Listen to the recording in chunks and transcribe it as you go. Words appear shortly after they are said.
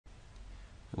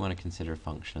we want to consider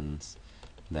functions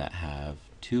that have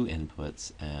two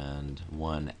inputs and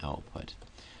one output.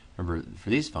 Remember, for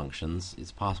these functions,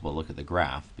 it's possible to look at the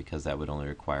graph because that would only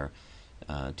require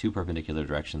two perpendicular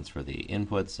directions for the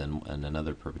inputs and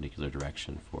another perpendicular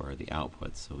direction for the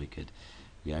outputs. So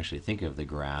we actually think of the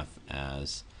graph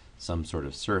as some sort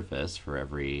of surface. For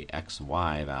every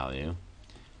xy value,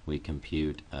 we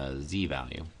compute a z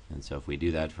value. And so if we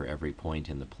do that for every point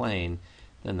in the plane,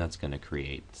 then that's going to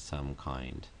create some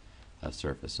kind of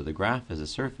surface. So the graph is a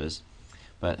surface,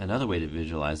 but another way to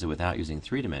visualize it without using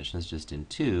 3 dimensions, just in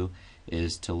 2,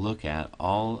 is to look at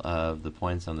all of the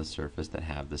points on the surface that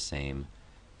have the same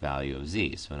value of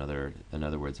z. So in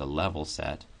other words, a level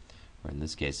set, or in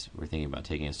this case, we're thinking about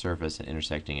taking a surface and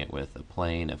intersecting it with a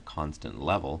plane of constant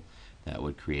level that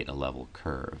would create a level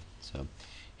curve. So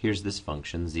here's this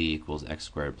function, z equals x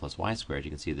squared plus y squared.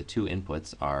 You can see the two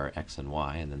inputs are x and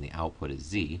y, and then the output is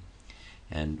z.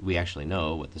 And we actually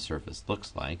know what the surface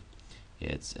looks like.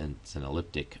 It's an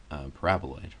elliptic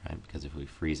paraboloid, right? Because if we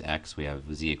freeze x, we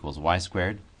have z equals y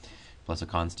squared plus a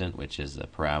constant, which is a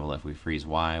parabola. If we freeze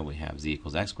y, we have z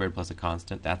equals x squared plus a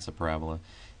constant. That's a parabola.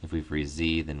 If we freeze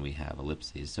z, then we have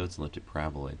ellipses. So it's an elliptic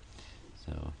paraboloid.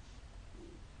 So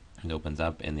it opens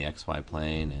up in the xy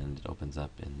plane, and it opens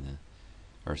up in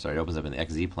the, it opens up in the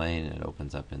xz plane, and it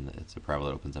opens up in the, it's a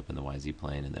parabola that opens up in the yz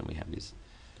plane, and then we have these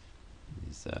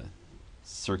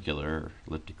circular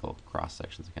elliptical cross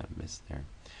sections. I kind of missed there.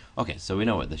 Okay, so we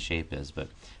know what the shape is, but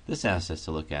this asks us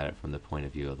to look at it from the point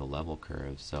of view of the level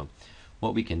curve. So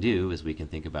what we can do is we can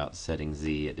think about setting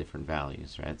z at different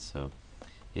values, right? So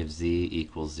if z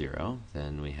equals 0,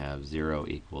 then we have 0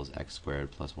 equals x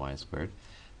squared plus y squared.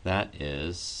 That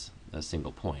is a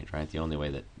single point, right? The only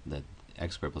way that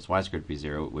x squared plus y squared would be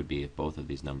 0 would be if both of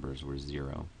these numbers were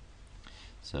 0.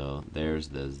 So there's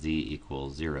the z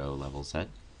equals 0 level set.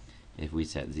 If we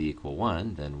set z equal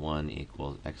 1, then 1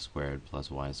 equals x squared plus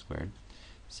y squared.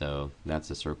 So that's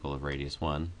a circle of radius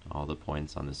 1. All the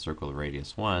points on this circle of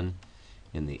radius 1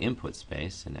 in the input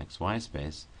space, in xy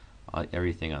space,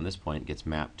 everything on this point gets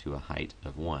mapped to a height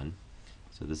of 1.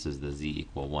 So this is the z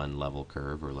equal 1 level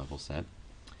curve or level set.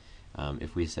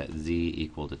 If we set z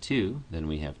equal to 2, then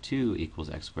we have 2 equals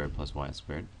x squared plus y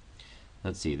squared.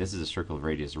 Let's see, this is a circle of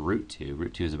radius root 2.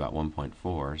 Root 2 is about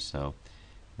 1.4, so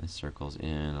this circle's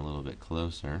in a little bit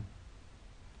closer.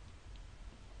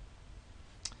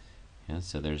 Yeah,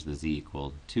 so there's the z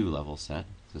equal 2 level set.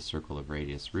 It's a circle of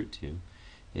radius root 2.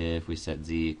 If we set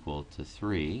z equal to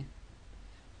 3,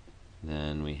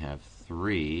 then we have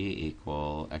 3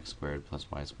 equal x squared plus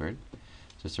y squared.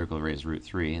 So circle of radius root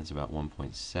 3, it's about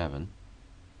 1.7.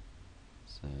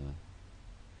 So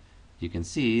you can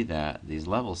see that these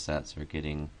level sets are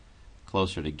getting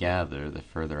closer together the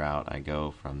further out I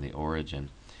go from the origin.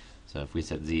 So if we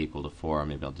set z equal to 4,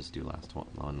 maybe I'll just do last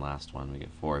one. We get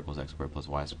 4 equals x squared plus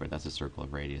y squared. That's a circle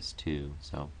of radius 2.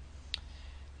 So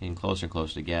getting closer and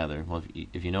closer together. Well,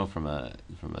 if you know from a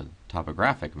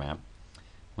topographic map,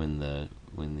 when the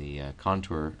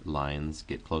contour lines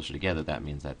get closer together, that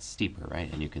means that's steeper,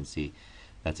 right? And you can see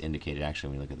that's indicated actually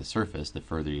when you look at the surface. The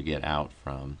further you get out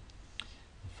from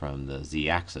the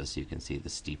z-axis, you can see the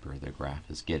steeper the graph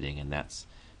is getting, and that's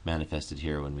manifested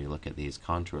here when we look at these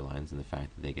contour lines and the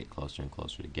fact that they get closer and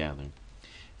closer together.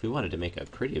 If we wanted to make a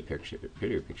prettier picture,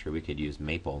 we could use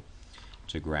maple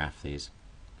to graph these.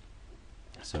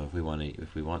 So if we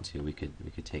want to, we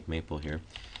could take maple here.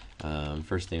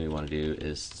 First thing we want to do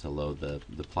is to load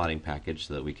the plotting package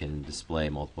so that we can display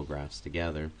multiple graphs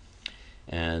together,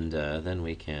 and then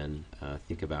we can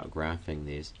think about graphing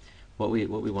these. What we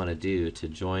want to do to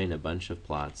join a bunch of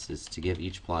plots is to give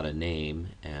each plot a name,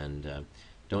 and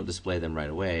don't display them right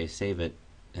away. Save it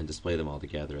and display them all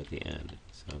together at the end.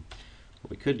 So what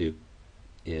we could do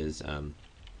is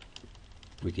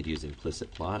we could use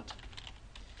implicit plot,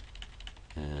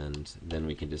 and then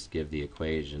we can just give the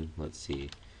equation. Let's see.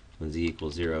 When z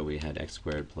equals 0, we had x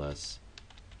squared plus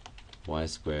y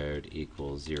squared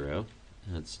equals 0.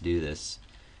 Let's do this.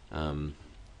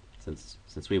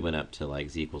 Since we went up to like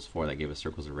z equals 4, that gave us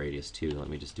circles of radius 2. Let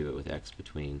me just do it with x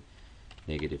between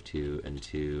negative 2 and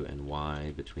 2, and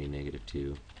y between negative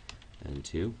 2 and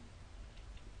 2.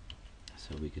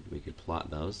 So we could plot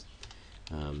those.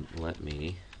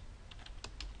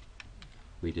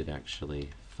 We did actually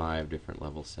 5 different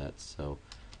level sets. So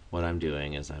what I'm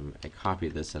doing is I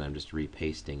copied this and I'm just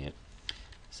repasting it.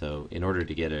 So in order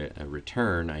to get a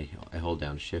return, I hold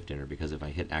down Shift Enter, because if I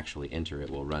hit actually Enter, it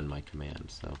will run my command.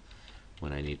 So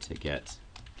when I need to get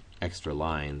extra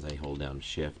lines, I hold down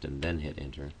Shift and then hit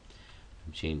Enter.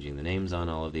 I'm changing the names on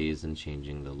all of these and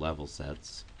changing the level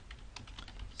sets.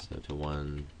 So to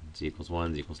 1, z equals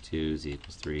 1, z equals 2, z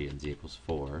equals 3, and z equals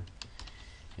 4.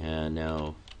 And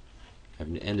now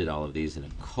I've ended all of these in a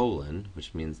colon,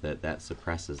 which means that that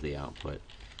suppresses the output.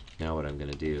 Now what I'm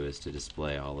going to do is to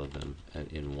display all of them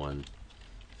in one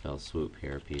fell swoop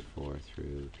here, P4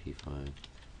 through P5.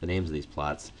 The names of these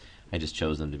plots, I just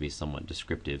chose them to be somewhat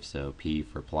descriptive, so P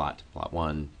for plot, plot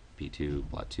 1, P2,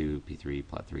 plot 2, P3,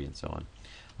 plot 3, and so on.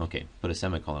 Okay, put a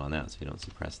semicolon on that so you don't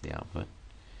suppress the output.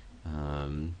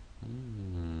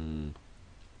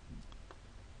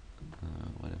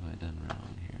 What have I done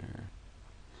wrong here?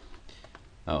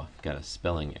 Oh, got a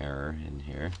spelling error in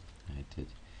here. I did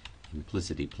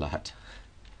implicity plot.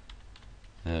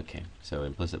 Okay, so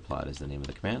implicit plot is the name of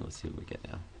the command. Let's see what we get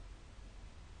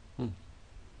now.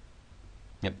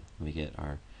 Yep, we get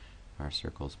our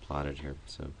circles plotted here.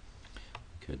 So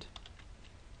we could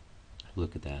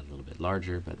look at that a little bit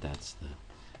larger, but that's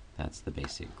the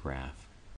basic graph.